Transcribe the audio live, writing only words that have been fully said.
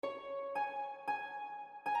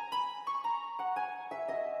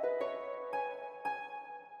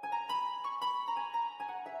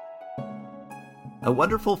A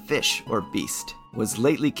wonderful fish, or beast, was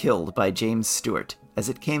lately killed by James Stewart, as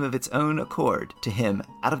it came of its own accord to him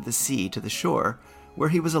out of the sea to the shore, where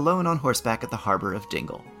he was alone on horseback at the harbour of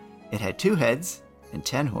Dingle. It had 2 heads and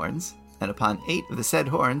 10 horns, and upon 8 of the said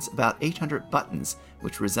horns about 800 buttons,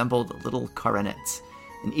 which resembled little coronets.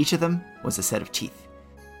 In each of them was a set of teeth.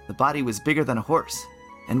 The body was bigger than a horse,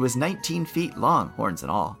 and was 19 feet long, horns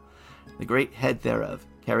and all. The great head thereof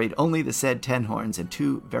carried only the said 10 horns and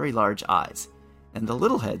 2 very large eyes, and the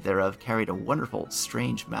little head thereof carried a wonderful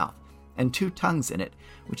strange mouth, and 2 tongues in it,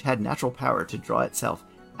 which had natural power to draw itself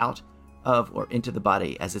out of or into the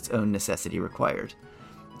body as its own necessity required.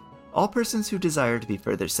 All persons who desire to be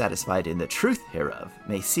further satisfied in the truth hereof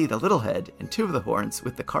may see the little head and 2 of the horns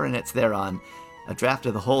with the coronets thereon, a draught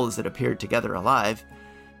of the whole as it appeared together alive,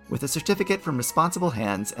 with a certificate from responsible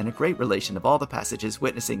hands and a great relation of all the passages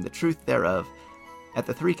witnessing the truth thereof, at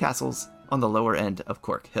the 3 castles on the lower end of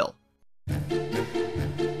Cork Hill.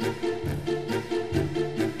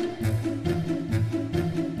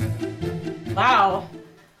 Wow.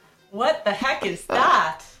 What the heck is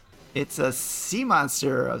that? It's a sea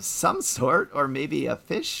monster of some sort, or maybe a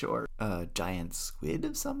fish, or a giant squid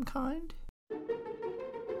of some kind.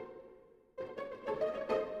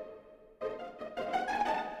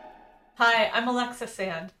 Hi, I'm Alexa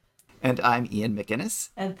Sand. And I'm Ian McInnes.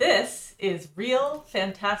 And this is Real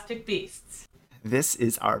Fantastic Beasts. This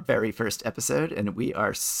is our very first episode, and we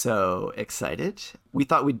are so excited. We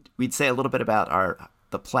thought we'd say a little bit about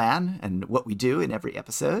the plan and what we do in every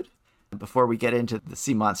episode before we get into the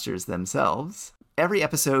sea monsters themselves. Every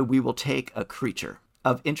episode, we will take a creature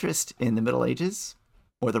of interest in the Middle Ages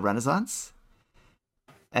or the Renaissance.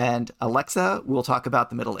 And Alexa will talk about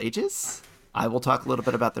the Middle Ages. I will talk a little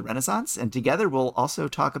bit about the Renaissance, and together we'll also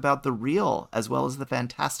talk about the real as well as the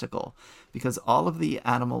fantastical, because all of the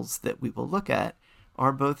animals that we will look at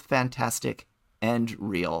are both fantastic and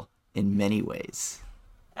real in many ways.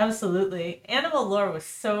 Absolutely. Animal lore was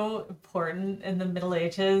so important in the Middle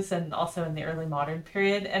Ages and also in the early modern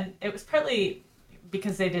period, and it was partly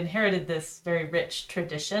because they'd inherited this very rich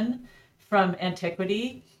tradition from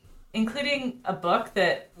antiquity, including a book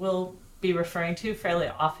that we'll be referring to fairly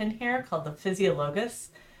often here called the Physiologus.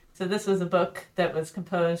 So this was a book that was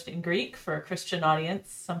composed in Greek for a Christian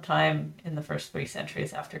audience sometime in the first 3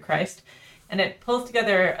 centuries after Christ. And it pulls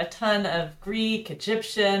together a ton of Greek,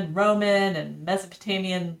 Egyptian, Roman, and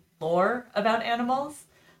Mesopotamian lore about animals,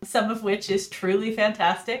 some of which is truly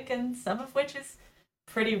fantastic and some of which is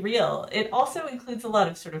pretty real. It also includes a lot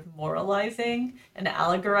of sort of moralizing and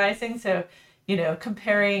allegorizing. So,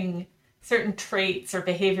 comparing certain traits or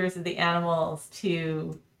behaviors of the animals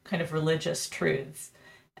to kind of religious truths.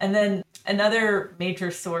 And then another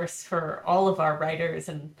major source for all of our writers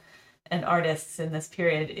and artists in this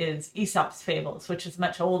period is Aesop's Fables, which is a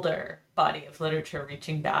much older body of literature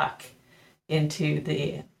reaching back into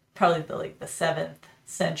the 7th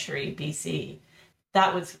century BC.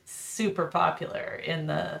 That was super popular in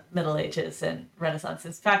the Middle Ages and Renaissance.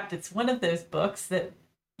 In fact, it's one of those books that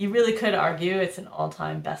you really could argue it's an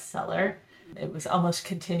all-time bestseller. It was almost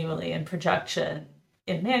continually in production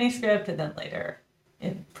in manuscript and then later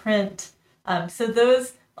in print. So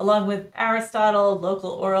those, along with Aristotle, local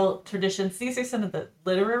oral traditions, these are some of the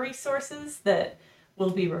literary sources that we'll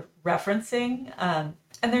be referencing. And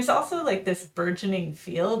there's also like this burgeoning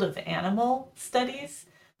field of animal studies,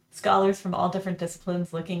 scholars from all different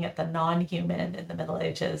disciplines looking at the non-human in the Middle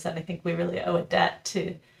Ages. And I think we really owe a debt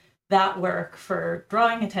to that work for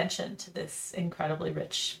drawing attention to this incredibly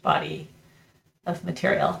rich body of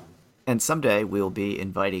material. And someday we'll be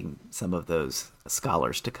inviting some of those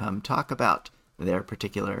scholars to come talk about their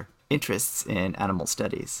particular interests in animal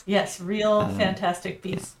studies. Yes, real fantastic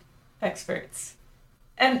beast experts.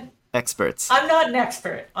 And experts. I'm not an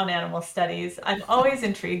expert on animal studies. I'm always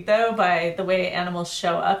intrigued, though, by the way animals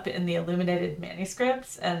show up in the illuminated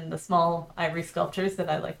manuscripts and the small ivory sculptures that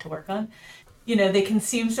I like to work on. They can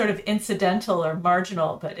seem sort of incidental or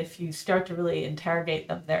marginal, but if you start to really interrogate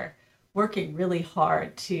them, they're working really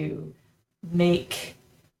hard to make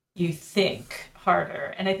you think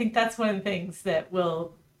harder. And I think that's one of the things that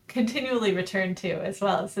we'll continually return to as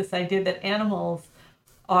well, is this idea that animals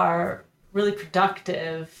are really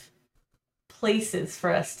productive places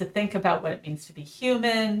for us to think about what it means to be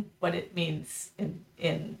human, what it means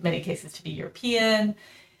in many cases to be European,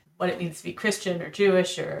 what it means to be Christian or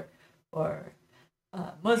Jewish or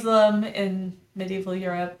Muslim in medieval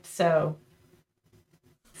Europe. So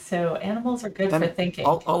animals are good for thinking.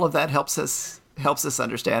 All of that helps us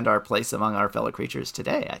understand our place among our fellow creatures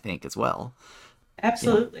today, I think, as well.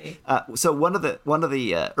 Absolutely. So one of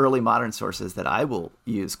the early modern sources that I will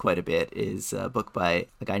use quite a bit is a book by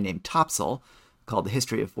a guy named Topsel, called The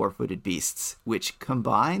History of Four-Footed Beasts, which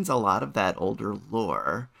combines a lot of that older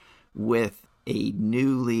lore with a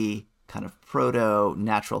newly kind of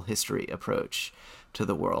proto-natural history approach to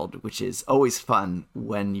the world, which is always fun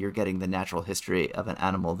when you're getting the natural history of an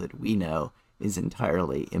animal that we know is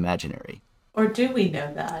entirely imaginary. Or do we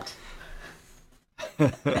know that?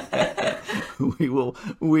 we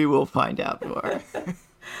will find out more.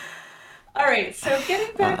 All right, so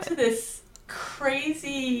getting back to this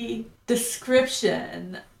crazy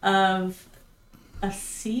description of a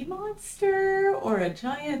sea monster or a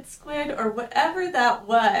giant squid or whatever that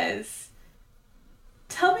was,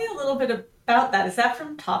 tell me a little bit about that. Is that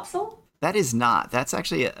from Topsel? That is not. That's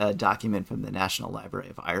actually a document from the National Library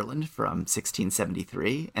of Ireland from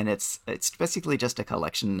 1673, and it's basically just a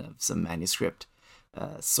collection of some manuscript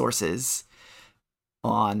sources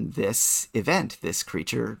on this event. This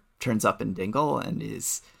creature turns up in Dingle and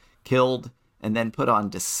is killed and then put on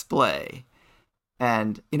display.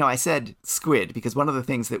 And, I said squid because one of the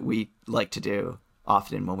things that we like to do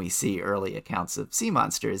often when we see early accounts of sea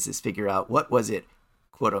monsters is figure out what was it,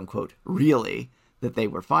 quote unquote, really that they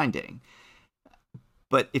were finding.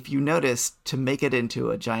 But if you notice, to make it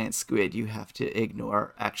into a giant squid, you have to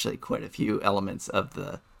ignore actually quite a few elements of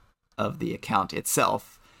the account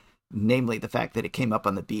itself, namely the fact that it came up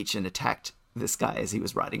on the beach and attacked this guy as he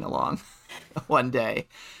was riding along one day,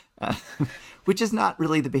 which is not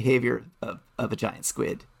really the behavior of a giant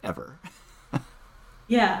squid ever.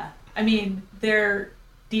 Yeah, I mean, they're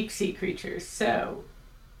deep sea creatures, so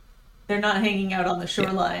they're not hanging out on the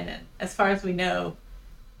shoreline, and as far as we know,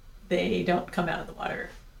 they don't come out of the water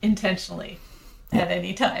intentionally at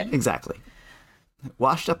any time. Exactly.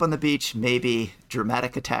 Washed up on the beach, maybe.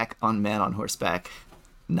 Dramatic attack on man on horseback,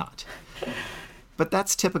 not. But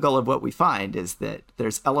that's typical of what we find, is that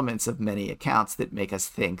there's elements of many accounts that make us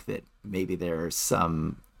think that maybe there's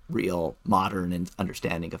some real modern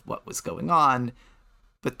understanding of what was going on.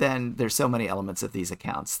 But then there's so many elements of these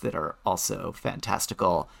accounts that are also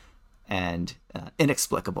fantastical and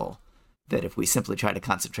inexplicable that if we simply try to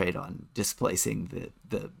concentrate on displacing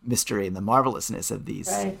the mystery and the marvelousness of these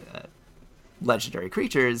legendary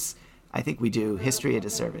creatures, I think we do history a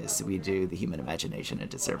disservice. We do the human imagination a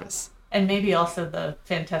disservice. And maybe also the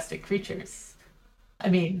fantastic creatures. I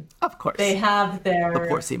mean, of course, they have their... The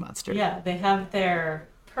poor sea monster. Yeah, they have their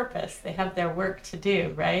purpose. They have their work to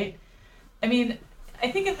do, right? I mean,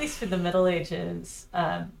 I think at least for the Middle Ages,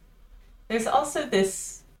 there's also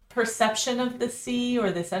this perception of the sea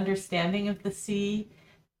or this understanding of the sea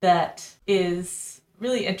that is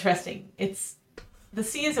really interesting. The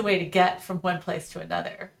sea is a way to get from one place to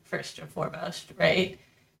another, first and foremost, right?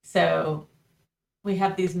 So we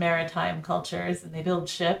have these maritime cultures and they build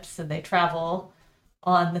ships and they travel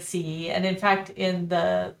on the sea. And in fact, in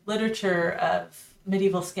the literature of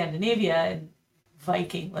medieval Scandinavia and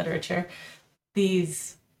Viking literature,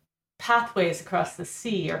 these pathways across the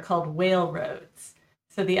sea are called whale roads.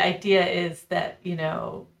 So the idea is that,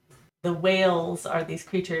 the whales are these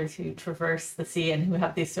creatures who traverse the sea and who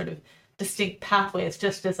have these sort of distinct pathways,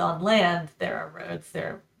 just as on land there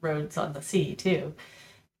are roads on the sea too.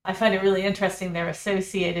 I find it really interesting they're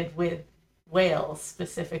associated with whales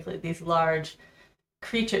specifically, these large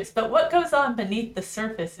creatures. But what goes on beneath the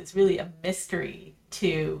surface is really a mystery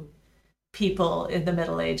to people in the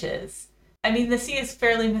Middle Ages. I mean, the sea is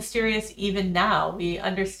fairly mysterious even now. We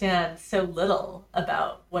understand so little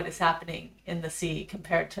about what is happening in the sea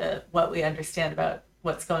compared to what we understand about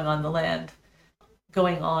what's going on the land,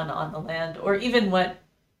 or even what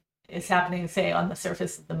is happening, say, on the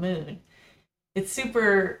surface of the moon. It's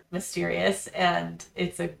super mysterious, and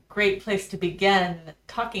it's a great place to begin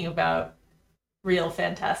talking about real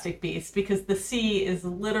fantastic beasts, because the sea is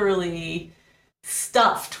literally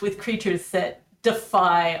stuffed with creatures that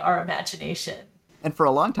defy our imagination. And for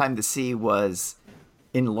a long time, the sea was,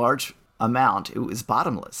 in large amount, it was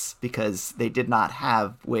bottomless because they did not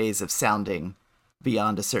have ways of sounding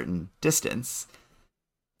beyond a certain distance.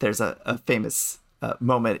 There's a famous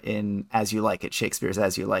moment in As You Like It, Shakespeare's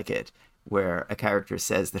As You Like It, where a character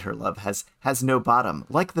says that her love has no bottom,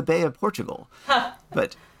 like the Bay of Portugal.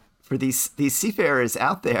 But for these seafarers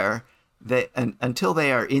out there, until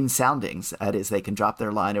they are in soundings, that is, they can drop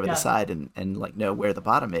their line over the side and like know where the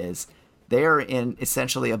bottom is, they are in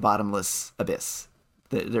essentially a bottomless abyss.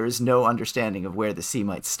 There is no understanding of where the sea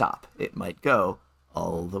might stop. It might go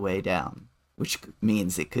all the way down, which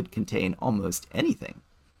means it could contain almost anything.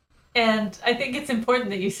 And I think it's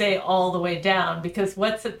important that you say all the way down, because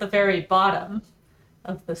what's at the very bottom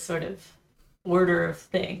of the sort of order of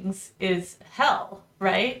things is hell,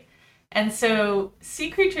 right? And so sea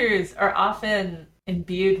creatures are often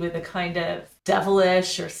imbued with a kind of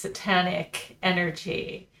devilish or satanic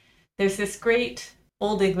energy. There's this great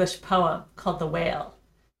Old English poem called The Whale.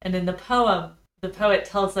 And in the poem, the poet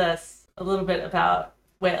tells us a little bit about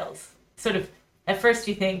whales. Sort of, at first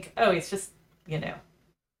you think, oh, he's just,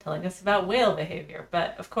 telling us about whale behavior.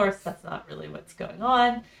 But of course, that's not really what's going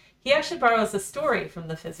on. He actually borrows a story from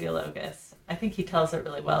the Physiologus. I think he tells it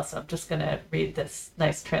really well, so I'm just going to read this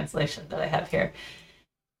nice translation that I have here.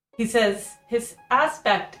 He says, his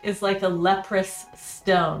aspect is like a leprous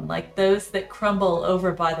stone, like those that crumble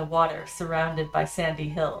over by the water, surrounded by sandy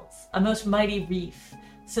hills, a most mighty reef,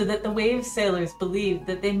 so that the wave sailors believed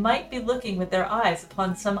that they might be looking with their eyes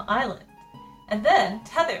upon some island, and then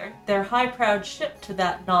tether their high-prowed ship to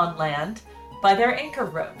that non-land by their anchor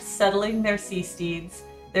ropes, settling their sea steeds,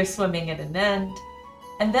 their swimming at an end.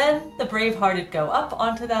 And then the brave-hearted go up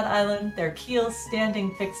onto that island, their keels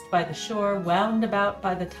standing fixed by the shore, wound about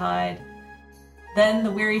by the tide. Then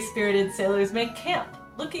the weary-spirited sailors make camp,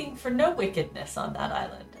 looking for no wickedness on that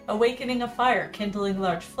island, awakening a fire, kindling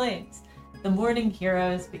large flames. The mourning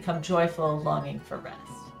heroes become joyful, longing for rest.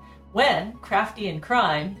 When, crafty in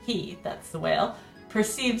crime, he, that's the whale,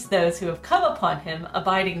 perceives those who have come upon him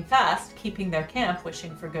abiding fast, keeping their camp,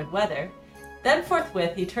 wishing for good weather, then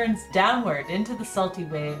forthwith he turns downward into the salty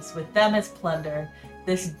waves, with them as plunder,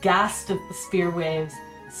 this ghast of the spear waves,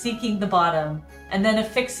 seeking the bottom, and then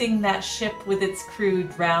affixing that ship with its crew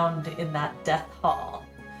drowned in that death hall.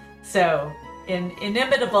 So, in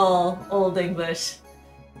inimitable Old English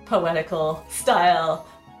poetical style,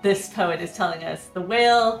 this poet is telling us the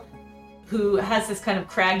whale, who has this kind of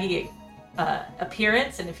craggy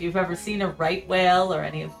appearance, and if you've ever seen a right whale or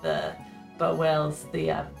any of the bow whales,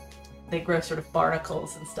 they grow sort of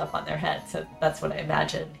barnacles and stuff on their head. So that's what I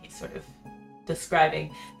imagine he's sort of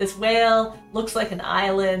describing. This whale looks like an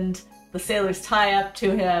island. The sailors tie up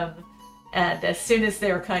to him. And as soon as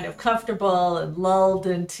they're kind of comfortable and lulled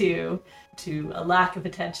into a lack of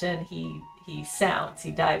attention, he sounds,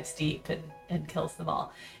 he dives deep and kills them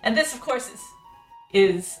all. And this, of course,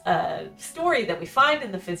 is a story that we find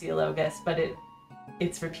in the Physiologus, but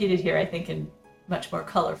it's repeated here, I think, in much more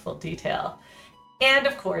colorful detail. And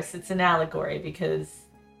of course, it's an allegory because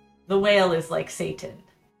the whale is like Satan,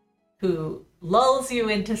 who lulls you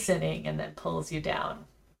into sinning and then pulls you down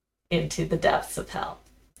into the depths of hell.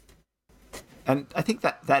 And I think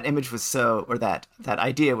that image was that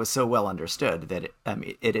idea was so well understood that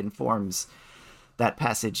it informs that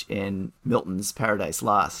passage in Milton's Paradise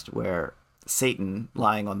Lost, where Satan,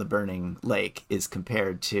 lying on the burning lake, is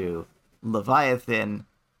compared to Leviathan.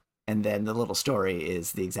 And then the little story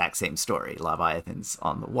is the exact same story. Leviathan's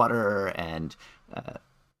on the water, and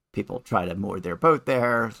people try to moor their boat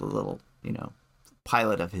there. The little,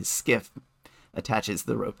 pilot of his skiff attaches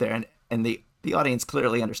the rope there, and the audience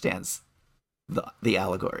clearly understands the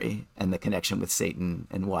allegory and the connection with Satan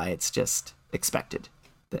and why it's just expected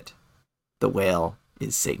that the whale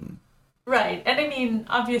is Satan. Right. And I mean,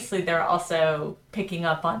 obviously they're also picking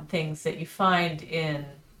up on things that you find in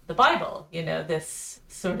the Bible, this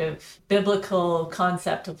sort of biblical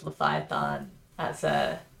concept of Leviathan as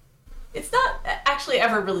it's not actually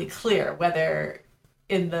ever really clear whether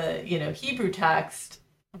in the, Hebrew text,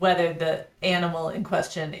 whether the animal in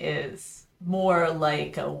question is more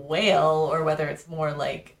like a whale or whether it's more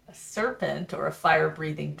like a serpent or a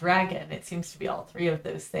fire-breathing dragon. It seems to be all three of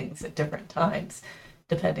those things at different times,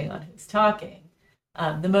 depending on who's talking.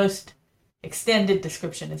 The most extended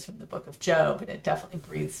description is from the book of Job, and it definitely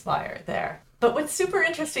breathes fire there. But what's super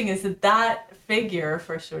interesting is that figure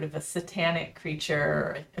for sort of a satanic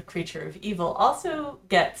creature, a creature of evil, also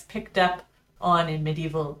gets picked up on in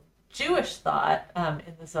medieval Jewish thought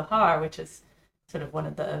in the Zohar, which is sort of one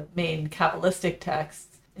of the main Kabbalistic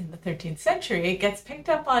texts in the 13th century. It gets picked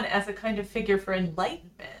up on as a kind of figure for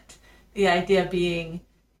enlightenment. The idea being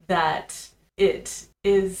that it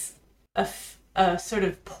is a sort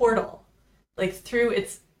of portal. Like through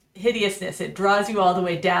its hideousness, it draws you all the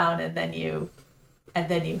way down, and then you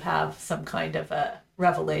have some kind of a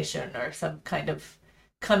revelation or some kind of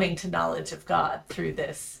coming to knowledge of God through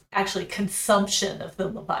this actually consumption of the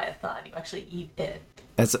Leviathan. You actually eat it.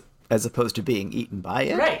 As opposed to being eaten by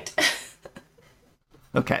it? Right.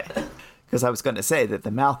 Okay. Because I was going to say that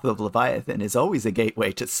the mouth of Leviathan is always a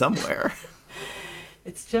gateway to somewhere.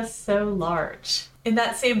 It's just so large. In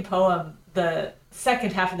that same poem, the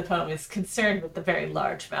second half of the poem is concerned with the very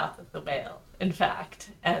large mouth of the whale, in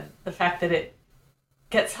fact, and the fact that it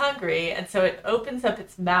gets hungry, and so it opens up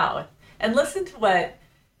its mouth. And listen to what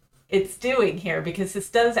it's doing here, because this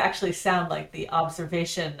does actually sound like the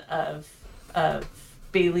observation of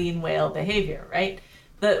baleen whale behavior, right?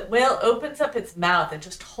 The whale opens up its mouth and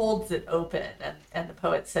just holds it open, and the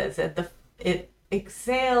poet says that it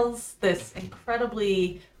exhales this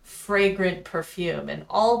incredibly fragrant perfume, and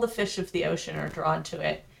all the fish of the ocean are drawn to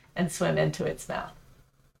it and swim into its mouth.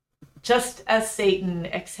 Just as Satan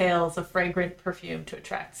exhales a fragrant perfume to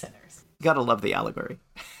attract sinners. Gotta love the allegory.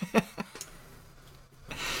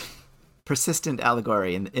 Persistent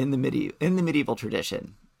allegory in the medieval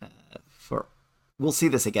tradition. We'll see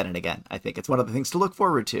this again and again. I think it's one of the things to look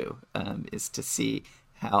forward to, is to see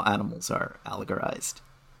how animals are allegorized.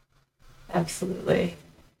 Absolutely.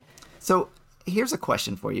 So here's a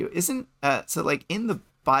question for you. Isn't in the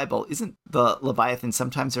Bible, isn't the Leviathan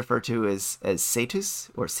sometimes referred to as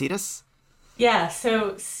Cetus or Cetus? Yeah,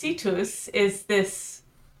 so Cetus is this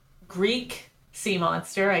Greek sea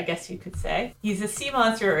monster, I guess you could say. He's a sea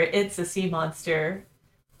monster, or it's a sea monster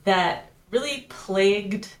that really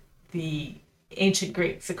plagued the ancient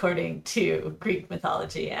Greeks, according to Greek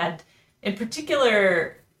mythology. And in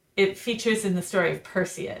particular, it features in the story of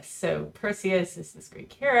Perseus. So Perseus is this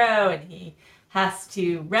Greek hero, and he has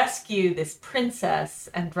to rescue this princess,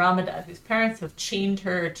 Andromeda, whose parents have chained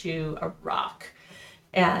her to a rock.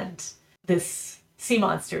 And this sea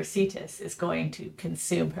monster, Cetus, is going to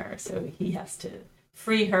consume her. So he has to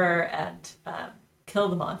free her and kill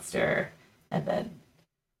the monster and then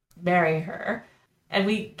marry her. And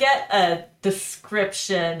we get a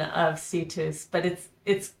description of Cetus, but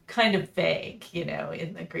it's kind of vague,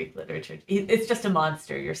 in the Greek literature. It's just a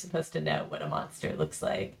monster. You're supposed to know what a monster looks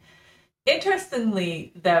like.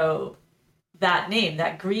 Interestingly, though, that name,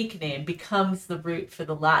 that Greek name, becomes the root for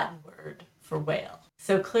the Latin word for whale.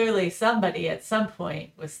 So clearly somebody at some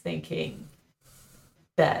point was thinking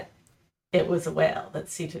that it was a whale, that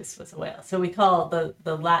Cetus was a whale. So we call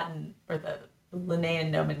the Latin, or the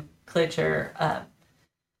Linnaean nomenclature,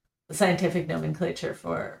 the scientific nomenclature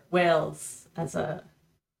for whales as a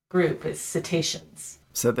group is cetaceans.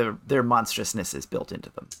 So their monstrousness is built into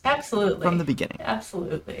them. Absolutely. From the beginning.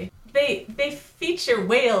 Absolutely. They feature,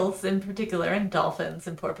 whales in particular, and dolphins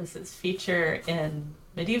and porpoises feature in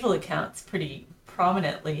medieval accounts pretty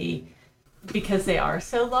prominently because they are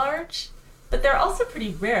so large, but they're also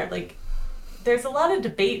pretty rare. Like, there's a lot of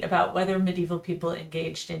debate about whether medieval people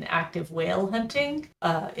engaged in active whale hunting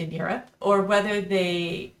in Europe, or whether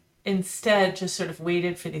they instead just sort of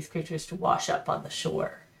waited for these creatures to wash up on the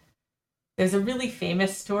shore. There's a really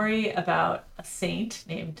famous story about a saint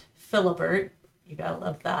named Philibert. You gotta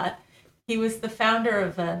love that. He was the founder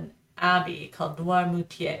of an abbey called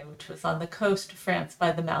Noirmoutier, which was on the coast of France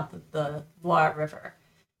by the mouth of the Loire River.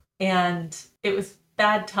 And it was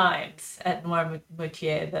bad times at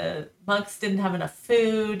Noirmoutier. The monks didn't have enough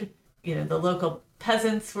food. The local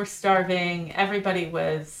peasants were starving. Everybody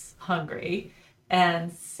was hungry.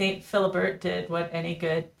 And Saint Philibert did what any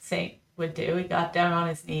good saint would do. He got down on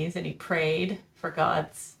his knees and he prayed for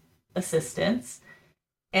God's assistance.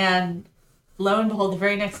 And lo and behold, the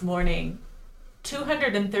very next morning,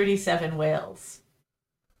 237 whales,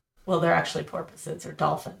 well, they're actually porpoises or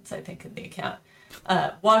dolphins, I think, in the account,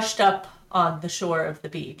 washed up on the shore of the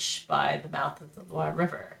beach by the mouth of the Loire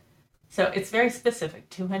River. So it's very specific,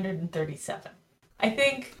 237. I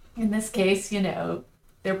think in this case,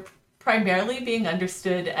 they're primarily being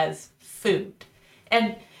understood as food.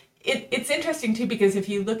 And it's interesting, too, because if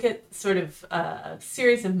you look at sort of a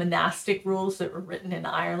series of monastic rules that were written in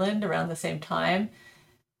Ireland around the same time,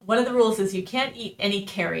 one of the rules is you can't eat any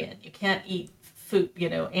carrion. You can't eat food,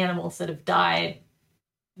 animals that have died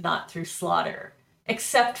not through slaughter,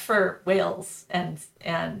 except for whales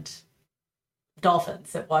and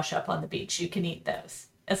dolphins that wash up on the beach. You can eat those,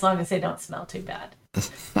 as long as they don't smell too bad.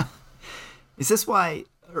 Is this why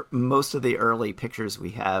most of the early pictures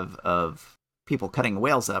we have of people cutting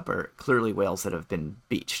whales up are clearly whales that have been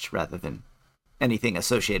beached rather than anything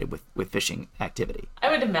associated with fishing activity? I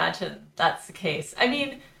would imagine that's the case. I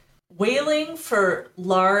mean, whaling for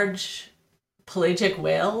large pelagic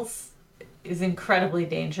whales is incredibly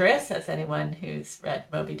dangerous, as anyone who's read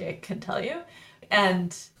Moby Dick can tell you.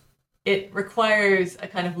 And it requires a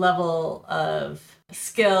kind of level of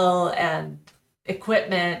skill and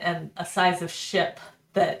equipment and a size of ship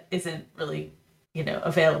that isn't really,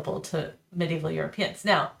 available to medieval Europeans.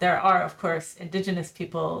 Now, there are, of course, indigenous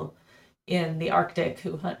people in the Arctic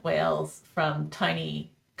who hunt whales from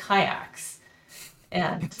tiny kayaks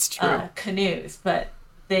and canoes, but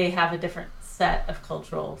they have a different set of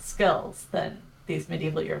cultural skills than these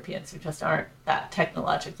medieval Europeans who just aren't that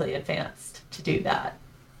technologically advanced to do that.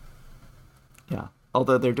 Yeah,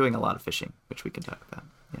 although they're doing a lot of fishing, which we can talk about.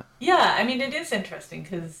 Yeah, I mean, it is interesting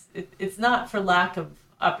because it's not for lack of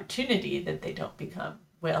opportunity that they don't become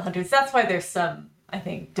whale hunters. That's why there's some, I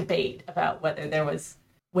think, debate about whether there was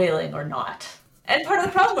whaling or not. And part of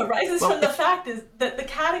the problem arises from the fact is that the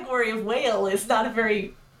category of whale is not a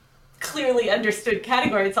very clearly understood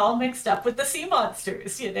category. It's all mixed up with the sea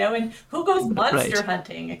monsters, and who goes monster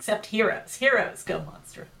hunting except heroes? Heroes go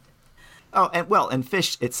monster hunting. Oh, and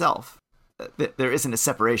fish itself. There isn't a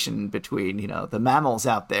separation between, the mammals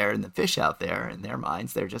out there and the fish out there. In their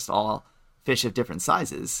minds, they're just all fish of different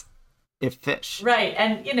sizes, if fish. Right,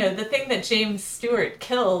 and, the thing that James Stewart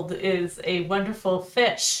killed is a wonderful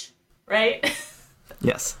fish, right?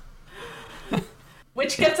 Yes.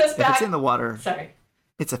 Which gets us back... If it's in the water... Sorry.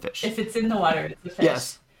 It's a fish. If it's in the water, it's a fish.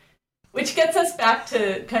 Yes. Which gets us back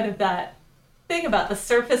to kind of that thing about the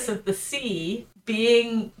surface of the sea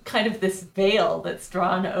being kind of this veil that's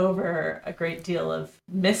drawn over a great deal of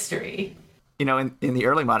mystery. In the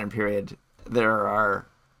early modern period, there are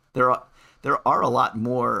a lot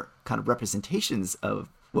more kind of representations of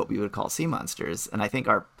what we would call sea monsters, and I think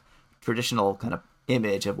our traditional kind of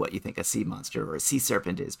image of what you think a sea monster or a sea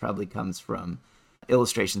serpent is probably comes from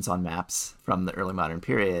illustrations on maps from the early modern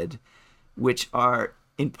period, which are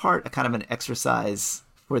in part a kind of an exercise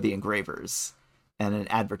for the engravers and an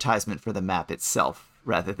advertisement for the map itself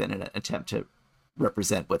rather than an attempt to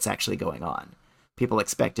represent what's actually going on. People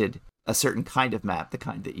expected a certain kind of map, the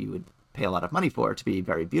kind that you would pay a lot of money for, to be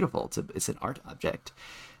very beautiful. It's an art object.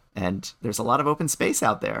 And there's a lot of open space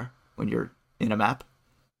out there when you're in a map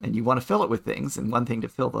and you want to fill it with things. And one thing to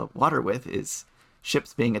fill the water with is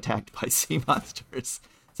ships being attacked by sea monsters.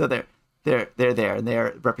 So they're there, and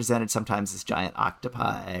they're represented sometimes as giant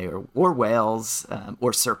octopi or whales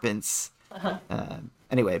or serpents. Uh-huh.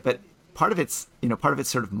 Anyway, but part of it's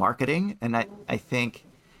sort of marketing, and I think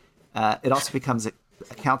it also becomes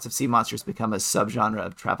accounts of sea monsters become a subgenre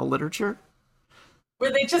of travel literature.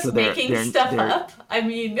 Were they just making stuff up? I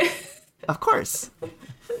mean, of course.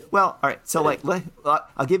 Well, all right. So,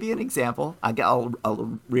 I'll give you an example.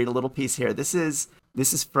 I'll read a little piece here. This is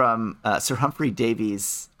from Sir Humphrey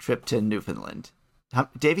Davy's trip to Newfoundland.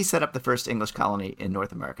 Davy set up the first English colony in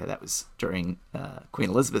North America. That was during Queen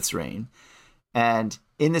Elizabeth's reign. And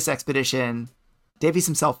in this expedition, Davies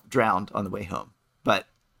himself drowned on the way home. But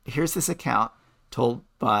here's this account told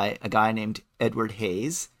by a guy named Edward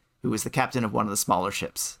Hayes, who was the captain of one of the smaller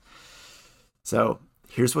ships. So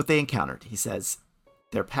here's what they encountered. He says,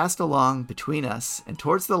 "There passed along between us and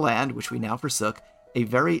towards the land which we now forsook a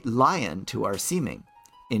very lion to our seeming,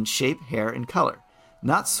 in shape, hair, and color,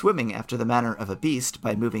 not swimming after the manner of a beast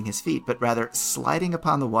by moving his feet, but rather sliding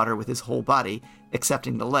upon the water with his whole body,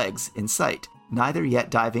 excepting the legs, in sight, neither yet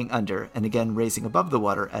diving under, and again raising above the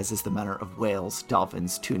water, as is the manner of whales,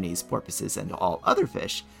 dolphins, tunnies, porpoises, and all other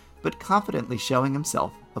fish, but confidently showing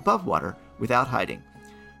himself above water without hiding.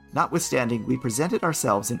 Notwithstanding, we presented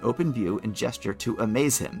ourselves in open view and gesture to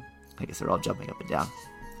amaze him." I guess they're all jumping up and down.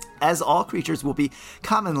 "As all creatures will be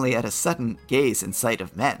commonly at a sudden gaze in sight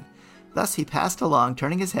of men. Thus he passed along,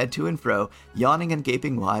 turning his head to and fro, yawning and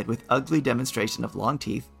gaping wide, with ugly demonstration of long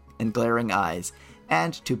teeth and glaring eyes,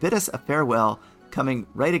 and, to bid us a farewell, coming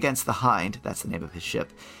right against the Hind," that's the name of his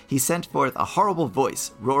ship, "he sent forth a horrible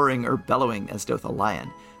voice, roaring or bellowing as doth a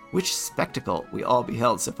lion, which spectacle we all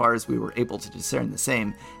beheld, so far as we were able to discern the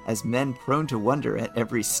same, as men prone to wonder at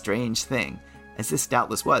every strange thing, as this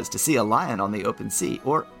doubtless was, to see a lion on the open sea,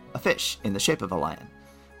 or a fish in the shape of a lion.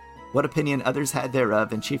 What opinion others had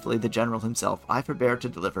thereof, and chiefly the general himself, I forbear to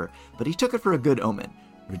deliver, but he took it for a good omen,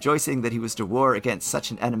 rejoicing that he was to war against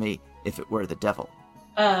such an enemy, if it were the devil."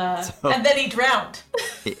 And then he drowned.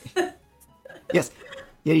 Yes.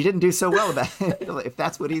 Yeah, he didn't do so well about it. If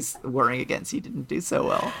that's what he's warring against, he didn't do so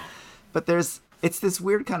well. But it's this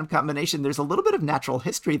weird kind of combination. There's a little bit of natural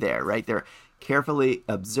history there, right? They're carefully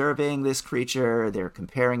observing this creature. They're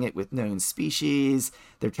comparing it with known species.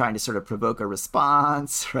 They're trying to sort of provoke a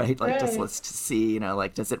response, right? Just let's see,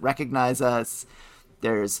 does it recognize us?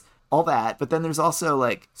 There's all that. But then there's also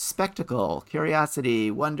spectacle,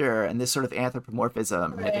 curiosity, wonder, and this sort of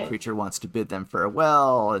anthropomorphism. Right. The creature wants to bid them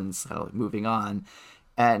farewell, and so moving on.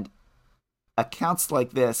 And accounts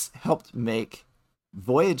like this helped make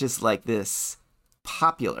voyages like this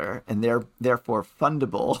popular and therefore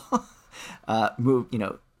fundable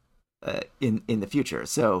in the future.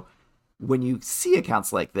 So when you see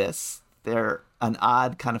accounts like this, they're an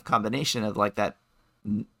odd kind of combination of that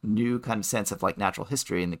new kind of sense of natural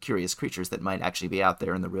history and the curious creatures that might actually be out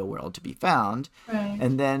there in the real world to be found. Right.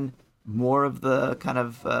 And then more of the kind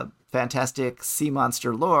of fantastic sea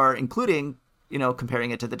monster lore, including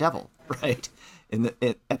comparing it to the devil, right?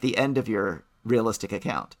 At the end of your realistic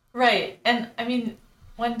account. Right. And I mean,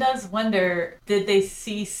 one does wonder, did they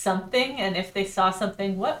see something? And if they saw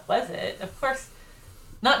something, what was it? Of course,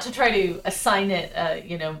 not to try to assign it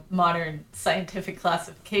a, modern scientific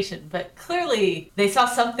classification, but clearly they saw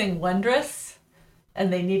something wondrous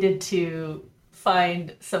and they needed to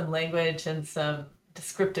find some language and some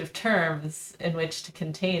descriptive terms in which to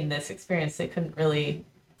contain this experience they couldn't really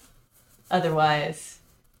otherwise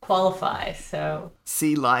qualify. So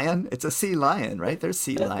sea lion, it's a sea lion, right? There's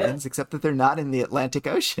sea lions, except that they're not in the Atlantic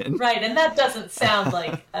Ocean. Right, and that doesn't sound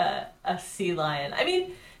like a sea lion. I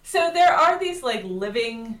mean, so there are these like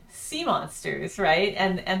living sea monsters, right?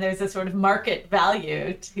 And there's a sort of market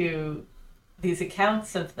value to these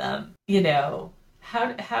accounts of them.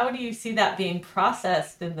 How do you see that being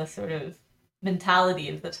processed in the sort of mentality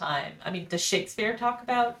of the time? I mean, does Shakespeare talk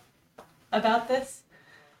about this?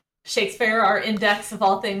 Shakespeare, our index of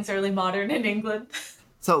all things early modern in England.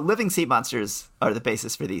 So living sea monsters are the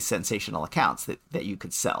basis for these sensational accounts that you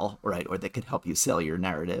could sell, right? Or that could help you sell your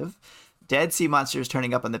narrative. Dead sea monsters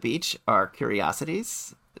turning up on the beach are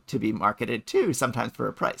curiosities to be marketed too, sometimes for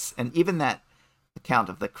a price. And even that account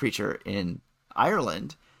of the creature in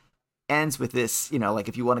Ireland ends with this, like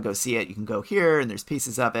if you want to go see it, you can go here and there's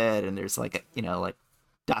pieces of it and there's like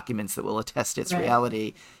documents that will attest its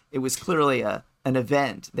reality. It was clearly an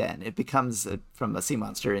event then. It becomes from a sea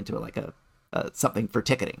monster into a something for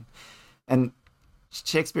ticketing. And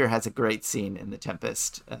Shakespeare has a great scene in The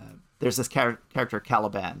Tempest. There's this character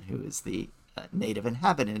Caliban, who is the native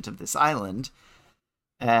inhabitant of this island.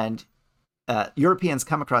 And Europeans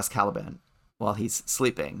come across Caliban while he's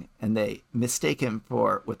sleeping, and they mistake him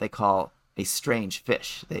for what they call a strange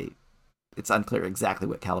fish. It's unclear exactly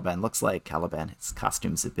what Caliban looks like. His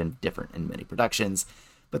costumes have been different in many productions,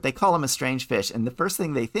 but they call him a strange fish. And the first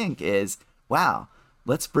thing they think is, wow,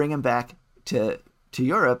 let's bring him back to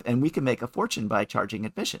Europe and we can make a fortune by charging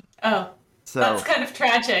admission. Oh, so that's kind of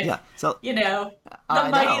tragic. Yeah. So, the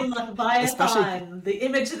mighty Leviathan, the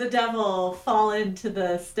image of the devil, fall into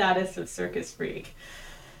the status of circus freak.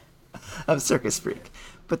 But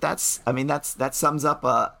that sums up,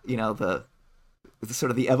 the sort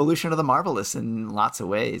of the evolution of the marvelous in lots of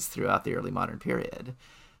ways throughout the early modern period.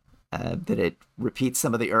 That it repeats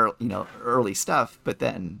some of the early stuff, but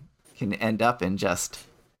then can end up in just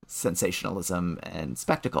sensationalism and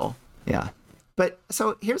spectacle. Yeah. But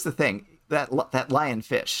so here's the thing, that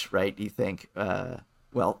lionfish, right? You think,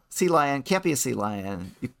 sea lion can't be a sea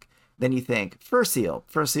lion. Then you think fur seal.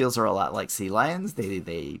 Fur seals are a lot like sea lions.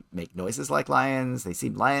 They make noises like lions. They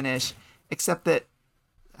seem lionish, except that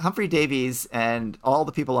Humphrey Davies and all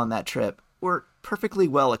the people on that trip were perfectly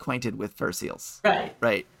well acquainted with fur seals.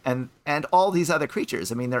 Right. And all these other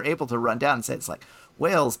creatures. I mean, they're able to run down and say it's like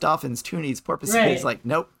whales, dolphins, tunies, porpoises. Right. Like,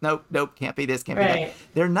 nope, can't be this, can't be that.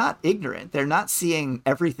 They're not ignorant. They're not seeing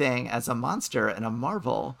everything as a monster and a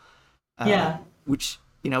marvel. Which,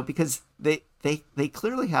 because they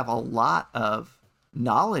clearly have a lot of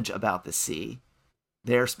knowledge about the sea.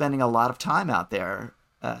 They're spending a lot of time out there.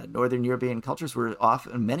 Northern European cultures were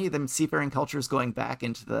many of them seafaring cultures going back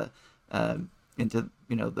into the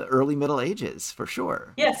early Middle Ages for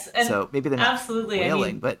sure. Yes, and so maybe they're not absolutely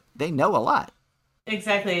whaling, but they know a lot.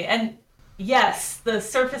 Exactly, and yes, the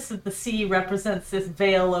surface of the sea represents this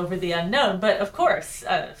veil over the unknown. But of course,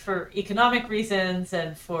 for economic reasons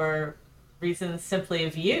and for reasons simply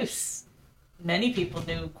of use, many people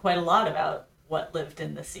knew quite a lot about what lived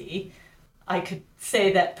in the sea. I could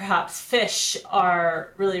say that perhaps fish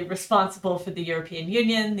are really responsible for the European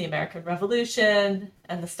Union, the American Revolution,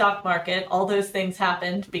 and the stock market. All those things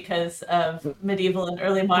happened because of medieval and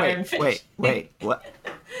early modern fish. Wait, what?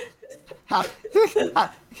 How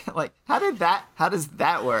does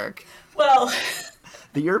that work? Well,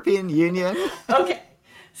 the European Union? Okay.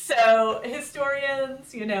 So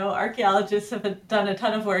historians, archaeologists have done a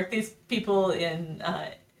ton of work. These people in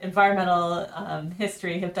environmental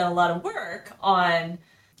history have done a lot of work on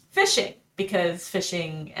fishing, because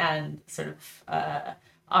fishing and sort of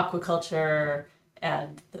aquaculture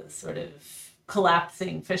and the sort of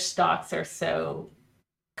collapsing fish stocks are so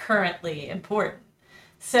currently important.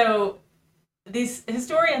 So these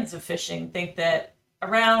historians of fishing think that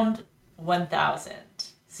around 1000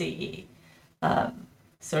 CE,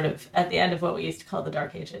 sort of at the end of what we used to call the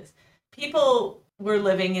Dark Ages, people were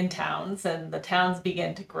living in towns, and the towns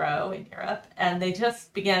began to grow in Europe, and they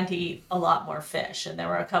just began to eat a lot more fish. And there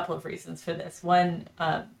were a couple of reasons for this. One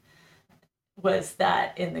was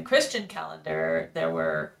that in the Christian calendar, there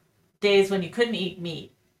were days when you couldn't eat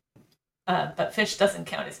meat, but fish doesn't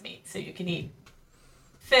count as meat, so you can eat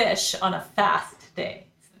fish on a fast day.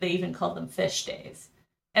 They even called them fish days.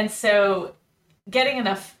 And so getting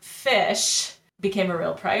enough fish became a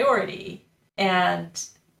real priority. And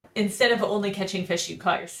instead of only catching fish you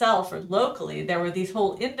caught yourself or locally, there were these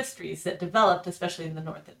whole industries that developed, especially in the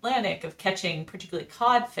North Atlantic, of catching particularly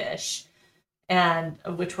codfish, and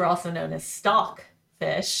which were also known as stock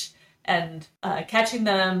fish, and catching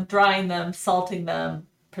them, drying them, salting them,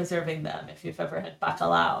 preserving them. If you've ever had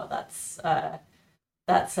bacalao,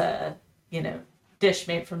 that's a dish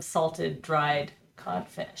made from salted, dried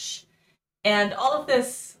codfish. And all of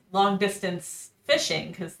this long distance fishing,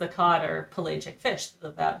 because the cod are pelagic fish that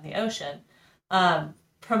live out in the ocean,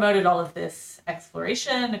 promoted all of this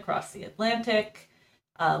exploration across the Atlantic,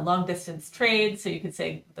 long distance trade. So you could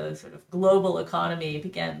say the sort of global economy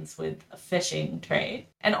begins with a fishing trade.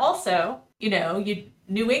 And also,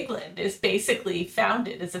 New England is basically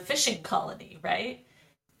founded as a fishing colony, right?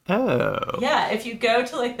 Oh. Yeah, if you go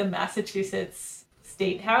to like the Massachusetts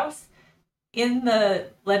State House, in the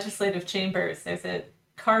legislative chambers, there's a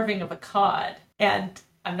carving of a cod. And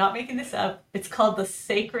I'm not making this up. It's called the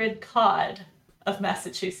Sacred Cod of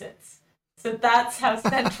Massachusetts. So that's how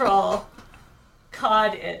central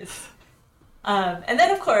cod is. And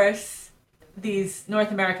then, of course, these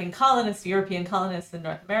North American colonists, European colonists in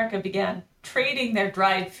North America, began trading their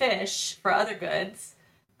dried fish for other goods,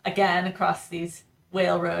 again, across these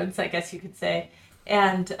whale roads, I guess you could say,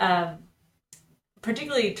 and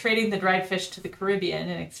particularly trading the dried fish to the Caribbean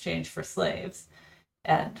in exchange for slaves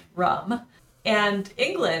and rum. And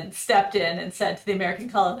England stepped in and said to the American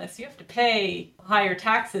colonists, you have to pay higher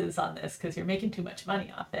taxes on this because you're making too much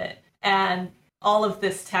money off it. And all of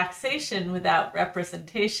this taxation without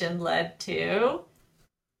representation led to...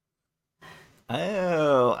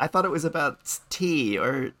 Oh, I thought it was about tea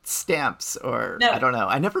or stamps or no. I don't know.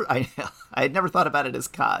 I had never thought about it as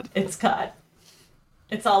cod. It's cod.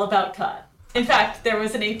 It's all about cod. In fact, there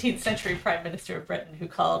was an 18th century prime minister of Britain who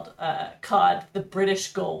called cod the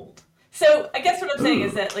British gold. So I guess what I'm saying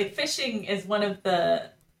is that like fishing is one of the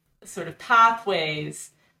sort of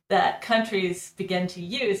pathways that countries begin to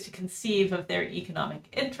use to conceive of their economic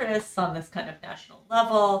interests on this kind of national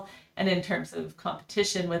level and in terms of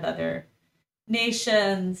competition with other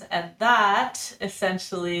nations. And that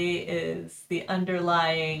essentially is the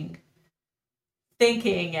underlying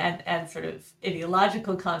thinking and sort of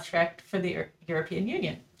ideological construct for the European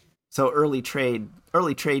Union. So early trade,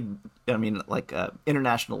 I mean, like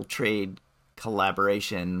international trade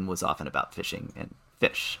collaboration was often about fishing and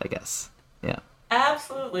fish, I guess. Yeah.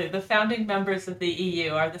 Absolutely. The founding members of the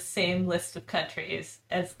EU are the same list of countries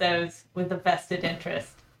as those with a vested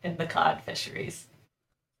interest in the cod fisheries.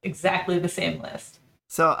 Exactly the same list.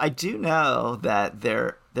 So I do know that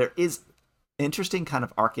there is interesting kind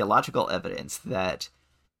of archaeological evidence that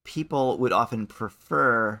people would often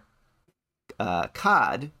prefer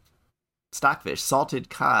cod, stockfish, salted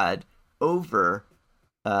cod, over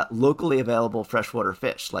locally available freshwater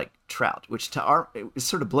fish like trout, which it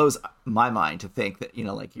sort of blows my mind to think that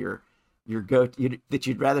like that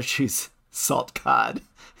you'd rather choose salt cod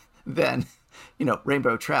than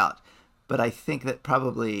rainbow trout. But I think that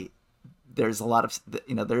probably there's a lot of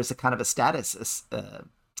there's a kind of a status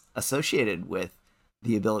associated with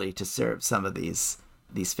the ability to serve some of these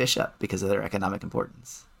fish up because of their economic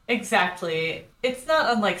importance. Exactly. It's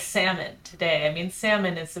not unlike salmon today. I mean,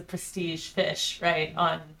 salmon is a prestige fish, right,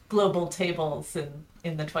 on global tables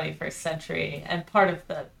in the 21st century. And part of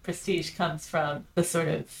the prestige comes from the sort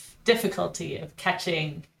of difficulty of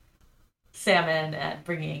catching salmon and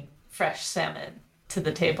bringing fresh salmon to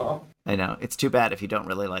the table. I know. It's too bad if you don't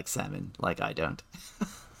really like salmon, like I don't.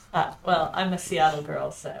 Well, I'm a Seattle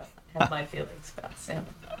girl, so I have my feelings about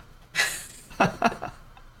salmon.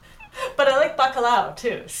 But I like bacalao,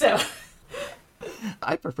 too, so...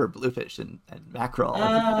 I prefer bluefish and mackerel,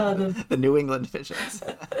 the New England fishes.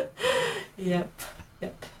 Yep.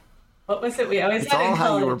 What was it we always it's had all in college?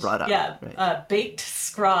 How you were brought up. Yeah, right. Baked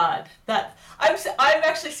scrod. I'm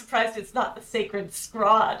actually surprised it's not the sacred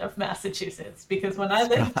scrod of Massachusetts, because when I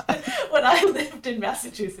lived in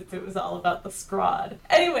Massachusetts, it was all about the scrod.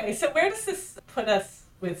 Anyway, so where does this put us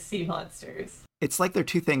with sea monsters? It's like they're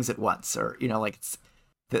two things at once, or like it's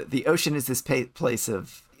the ocean is this place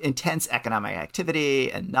of intense economic activity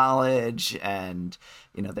and knowledge, and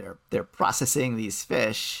they're processing these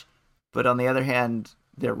fish, but on the other hand,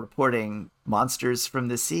 they're reporting monsters from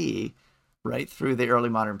the sea right through the early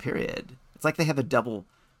modern period. It's like they have a double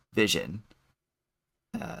vision.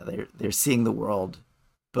 They're seeing the world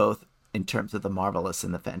both in terms of the marvelous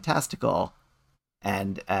and the fantastical,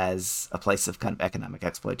 and as a place of kind of economic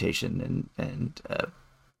exploitation and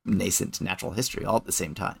nascent natural history all at the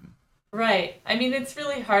same time. Right. I mean, it's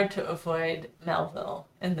really hard to avoid Melville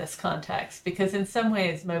in this context, because in some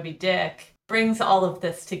ways Moby Dick brings all of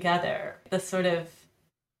this together. The sort of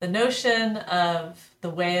the notion of the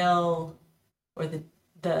whale or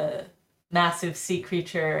the massive sea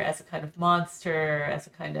creature as a kind of monster, as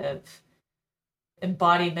a kind of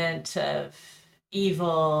embodiment of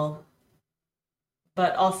evil,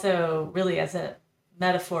 but also really as a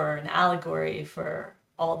metaphor, an allegory for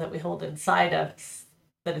all that we hold inside us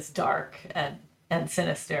that is dark and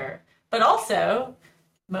sinister. But also,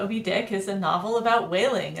 Moby Dick is a novel about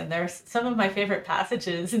whaling, and there's some of my favorite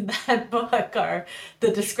passages in that book are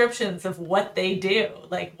the descriptions of what they do,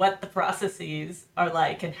 like what the processes are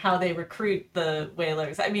like and how they recruit the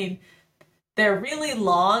whalers. I mean, they're really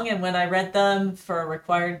long, and when I read them for a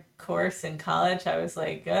required course in college, I was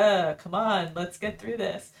like, come on, let's get through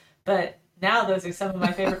this. But now those are some of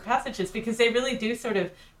my favorite passages because they really do sort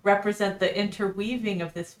of represent the interweaving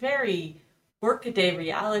of this very workaday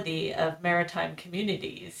reality of maritime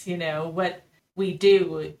communities, you know, what we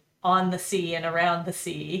do on the sea and around the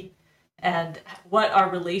sea, and what our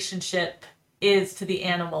relationship is to the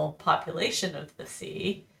animal population of the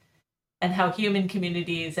sea, and how human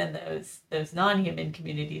communities and those non-human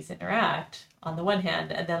communities interact on the one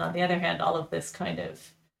hand, and then on the other hand, all of this kind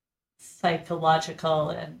of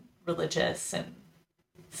psychological and religious and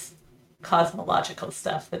cosmological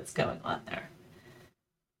stuff that's going on there.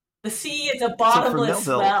 The sea is a bottomless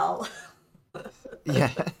well.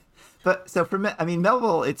 Yeah, but so I mean,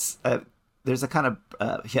 Melville, it's there's a kind of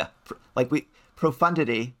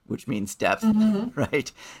profundity, which means depth,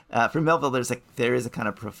 right? For Melville, there is a kind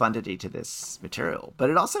of profundity to this material,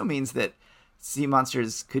 but it also means that sea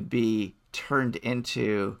monsters could be turned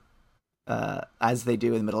into, as they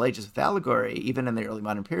do in the Middle Ages with allegory, even in the early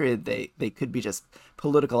modern period, they could be just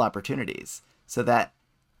political opportunities. So that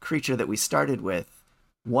creature that we started with,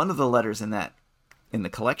 one of the letters in the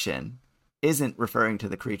collection isn't referring to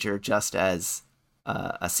the creature just as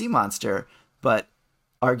a sea monster, but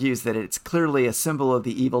argues that it's clearly a symbol of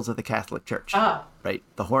the evils of the Catholic Church. Right?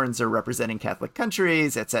 The horns are representing Catholic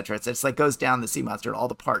countries, etc. It's like goes down the sea monster, and all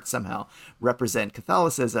the parts somehow represent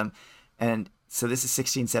Catholicism. And so this is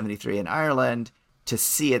 1673 in Ireland. To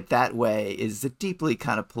see it that way is a deeply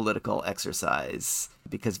kind of political exercise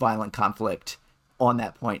because violent conflict on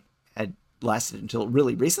that point had lasted until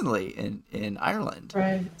really recently in Ireland.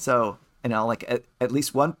 Right. So, you know, like at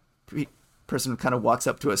least one person kind of walks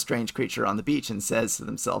up to a strange creature on the beach and says to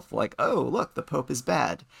themselves, like, oh, look, the Pope is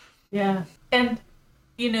bad. Yeah. And,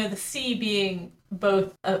 you know, the sea being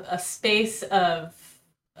both a space of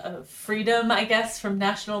freedom, I guess, from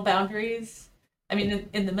national boundaries. I mean,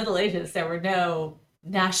 in the Middle Ages, there were no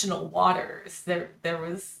national waters. There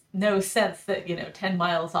was no sense that, you know, 10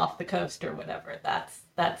 miles off the coast or whatever, that's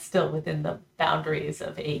still within the boundaries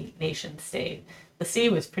of a nation state. The sea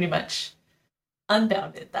was pretty much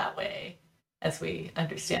unbounded that way, as we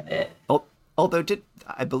understand it. Although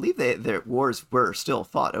I believe their wars were still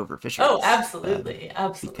fought over fisheries. Oh, absolutely.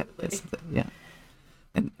 Absolutely. Yeah.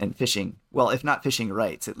 And fishing, well, if not fishing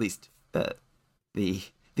rights, at least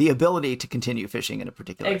the ability to continue fishing in a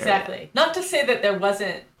particular Exactly. area. Not to say that there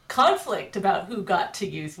wasn't conflict about who got to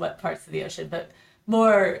use what parts of the ocean, but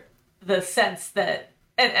more the sense that,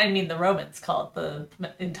 and I mean, the Romans called the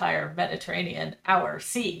entire Mediterranean our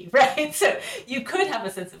sea, right? So you could have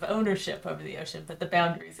a sense of ownership over the ocean, but the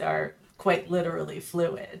boundaries are quite literally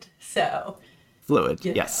fluid. So fluid,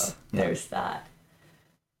 yes. There's that.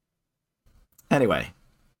 Anyway,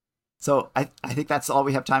 so I think that's all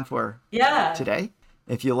we have time for today.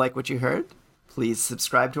 If you like what you heard, please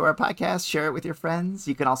subscribe to our podcast, share it with your friends.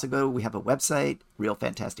 You can also we have a website,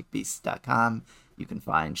 realfantasticbeasts.com. You can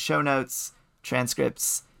find show notes,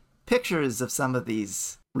 transcripts, pictures of some of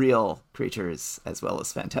these real creatures as well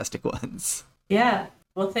as fantastic ones. Yeah.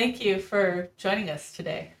 Well, thank you for joining us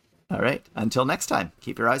today. All right. Until next time,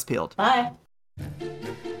 keep your eyes peeled. Bye.